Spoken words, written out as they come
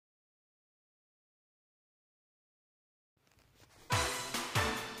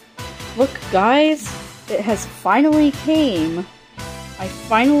Look, guys, it has finally came. I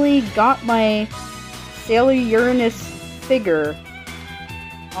finally got my Sailor Uranus figure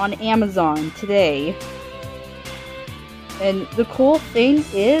on Amazon today. And the cool thing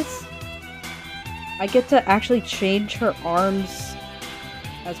is, I get to actually change her arms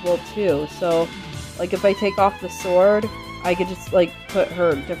as well too. So, like, if I take off the sword, I could just, like, put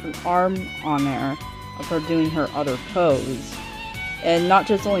her different arm on there of her doing her other pose. And not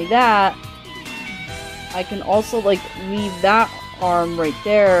just only that, I can also, like, leave that arm right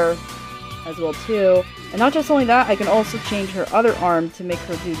there as well too. And not just only that, I can also change her other arm to make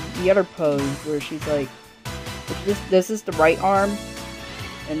her do the other pose where she's like, this is the right arm,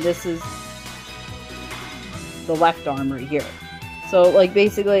 and this is the left arm right here. So, like,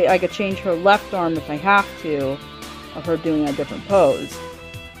 basically, I could change her left arm if I have to, of her doing a different pose.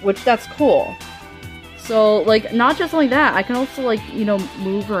 Which, that's cool. So, like, not just only that, I can also, like, you know,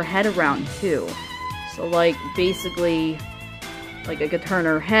 move her head around, too. So, like, basically, like, I could turn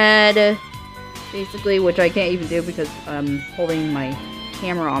her head, basically, which I can't even do because I'm holding my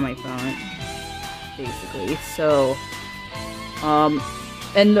camera on my phone, basically. So,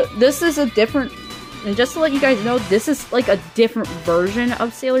 and this is a different, and just to let you guys know, this is, like, a different version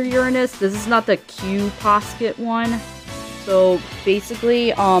of Sailor Uranus. This is not the Q Posket one. So,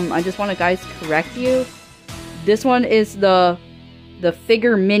 basically, I just want to, guys, correct you. This one is the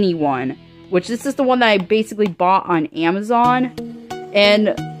figure mini one, which this is the one that I basically bought on Amazon.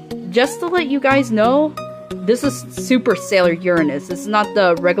 And just to let you guys know, this is Super Sailor Uranus. This is not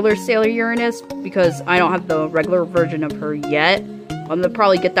the regular Sailor Uranus, because I don't have the regular version of her yet. I'm gonna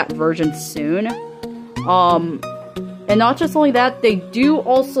probably get that version soon. And not just only that, they do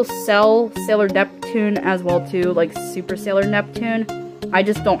also sell Sailor Neptune as well too, like Super Sailor Neptune. I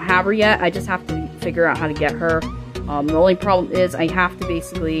just don't have her yet. I just have to figure out how to get her. The only problem is I have to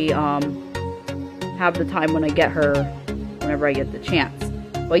basically have the time when I get her, whenever I get the chance.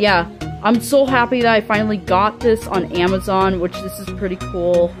 But yeah, I'm so happy that I finally got this on Amazon, which this is pretty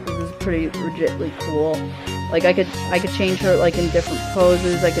cool. This is pretty legitly cool. Like, I could change her, like, in different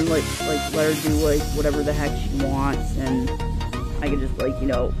poses. I can, like let her do, like, whatever the heck she wants, and I can just, like, you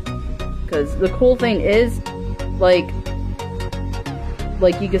know, because the cool thing is, like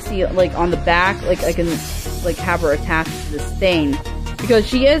you can see, like, on the back, like, I can, like, have her attached to this thing, because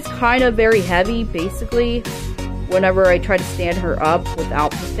she is kind of very heavy, basically, whenever I try to stand her up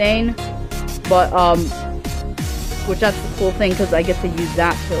without the thing. But, which that's the cool thing, because I get to use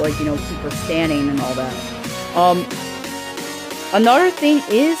that to, like, you know, keep her standing and all that. Another thing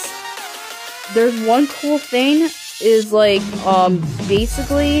is, there's one cool thing, is, like,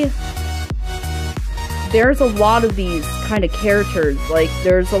 basically, there's a lot of these kind of characters. Like,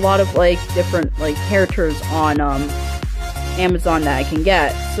 there's a lot of, like, different, like, characters on, Amazon that I can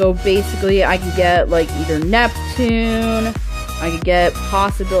get. So, basically, I can get, like, either Neptune, I could get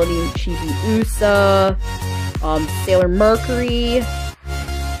Possibility Chibi Usa, Sailor Mercury.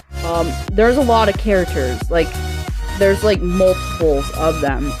 There's a lot of characters, like, there's, like, multiples of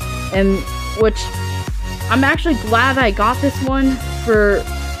them, and, which, I'm actually glad I got this one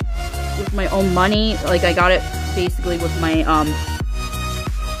with my own money. Like, I got it, basically, with my,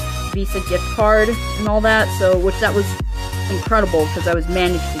 Visa gift card and all that, so, which that was incredible, because I was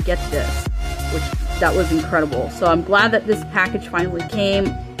managed to get this, which, that was incredible. So, I'm glad that this package finally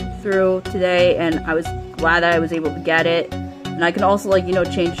came through today, and I was glad that I was able to get it. And I can also, like, you know,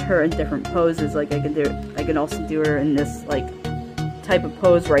 change her in different poses. Like, I can also do her in this, like, type of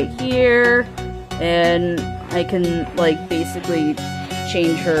pose right here. And I can, like, basically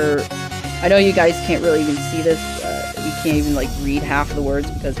change her. I know you guys can't really even see this. You can't even, like, read half of the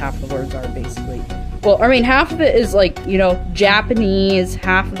words, because half of the words are basically, well, I mean, half of it is, like, you know, Japanese.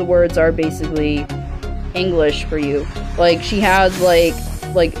 Half of the words are basically English for you. Like, she has, like,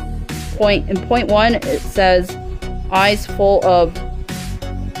 in point one, it says, eyes full of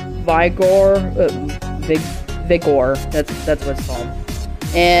vigor. That's what it's called.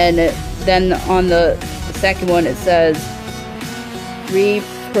 And then on the second one, it says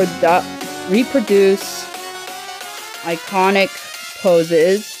reproduce iconic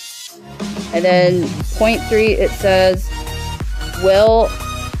poses. And then point three, it says will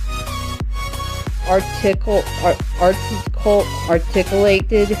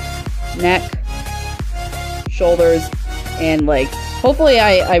articulated neck, shoulders, and, like, hopefully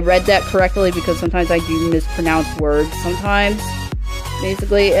I read that correctly, because sometimes I do mispronounce words sometimes,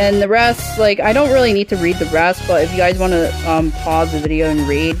 basically. And the rest, like, I don't really need to read the rest, but if you guys want to pause the video and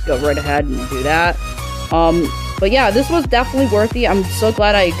read, go right ahead and do that. But yeah, this was definitely worth it. I'm so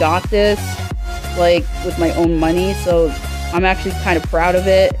glad I got this, like, with my own money, so I'm actually kind of proud of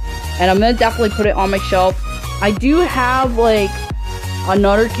it. and I'm gonna definitely put it on my shelf. I do have like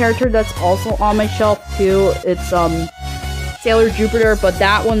another character that's also on my shelf too. It's Sailor Jupiter, but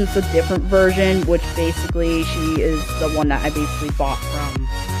that one's a different version, which basically she is the one that I basically bought from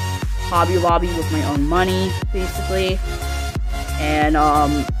Hobby Lobby with my own money, basically. And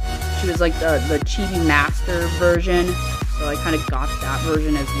she was like the Chibi Master version, so I kind of got that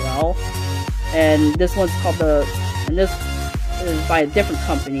version as well. And this one's called and this is by a different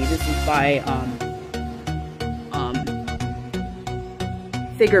company. This is by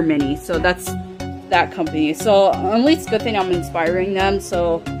Figure Mini, so that's that company. So at least good thing I'm inspiring them,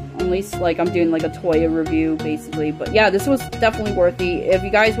 so at least like I'm doing like a toy review basically. But yeah, this was definitely worthy. If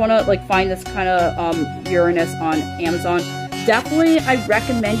you guys want to like find this kind of Uranus on Amazon, definitely I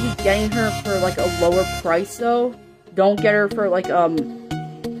recommend you getting her for like a lower price though. Don't get her for like a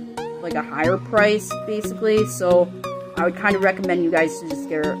higher price basically. So I would kind of recommend you guys to just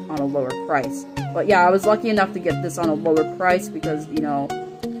get her on a lower price. But yeah, I was lucky enough to get this on a lower price because, you know,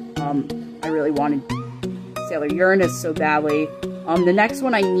 I really wanted Sailor Uranus so badly. The next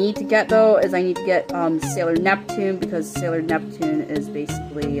one I need to get, though, is I need to get Sailor Neptune, because Sailor Neptune is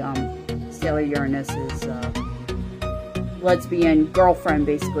basically Sailor Uranus's lesbian girlfriend,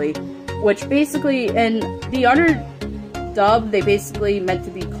 basically. Which basically, in the other dub, they basically meant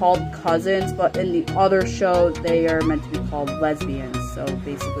to be called cousins, but in the other show, they are meant to be called lesbians. So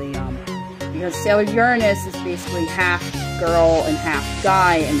basically, because Sailor Uranus is basically half girl and half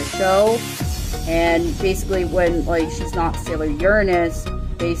guy in the show, and basically when like she's not Sailor Uranus,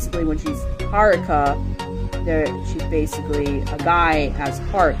 basically when she's Haruka, she's basically a guy as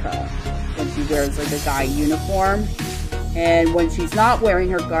Haruka when she wears like a guy uniform, and when she's not wearing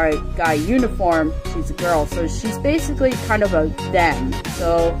her guy uniform, she's a girl. So she's basically kind of a them.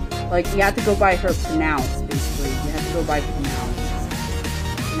 So like you have to go by her pronounce. Basically, you have to go by pronounce.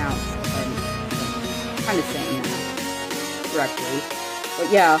 Kind of saying that correctly,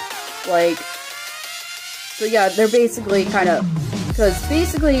 but yeah, like, so yeah, they're basically kind of, because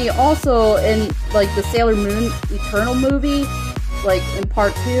basically also in like the Sailor Moon Eternal movie, like in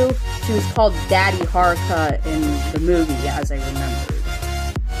part 2, she was called Daddy Haruka in the movie, as I remembered.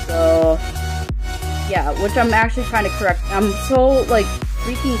 So yeah, which I'm actually kind of correct. I'm so like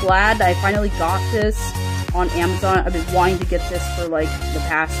freaking glad that I finally got this on Amazon. I've been wanting to get this for like the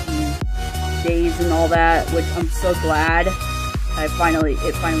past few days and all that, which I'm so glad it finally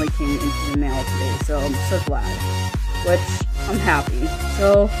came into the mail today, so I'm so glad, which I'm happy.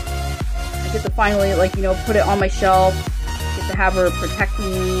 So I get to finally, like, you know, put it on my shelf, get to have her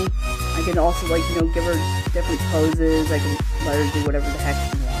protecting me. I can also, like, you know, give her different poses. I can let her do whatever the heck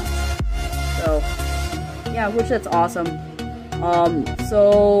she wants. So yeah, which that's awesome.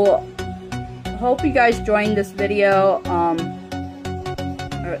 So hope you guys joined this video.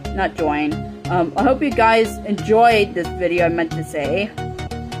 Or not join. I hope you guys enjoyed this video, I meant to say.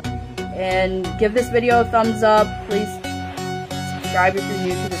 And give this video a thumbs up. Please subscribe if you're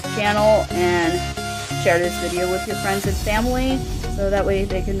new to this channel. And share this video with your friends and family, so that way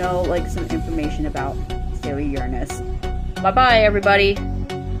they can know like some information about Sailor Uranus. Bye-bye, everybody.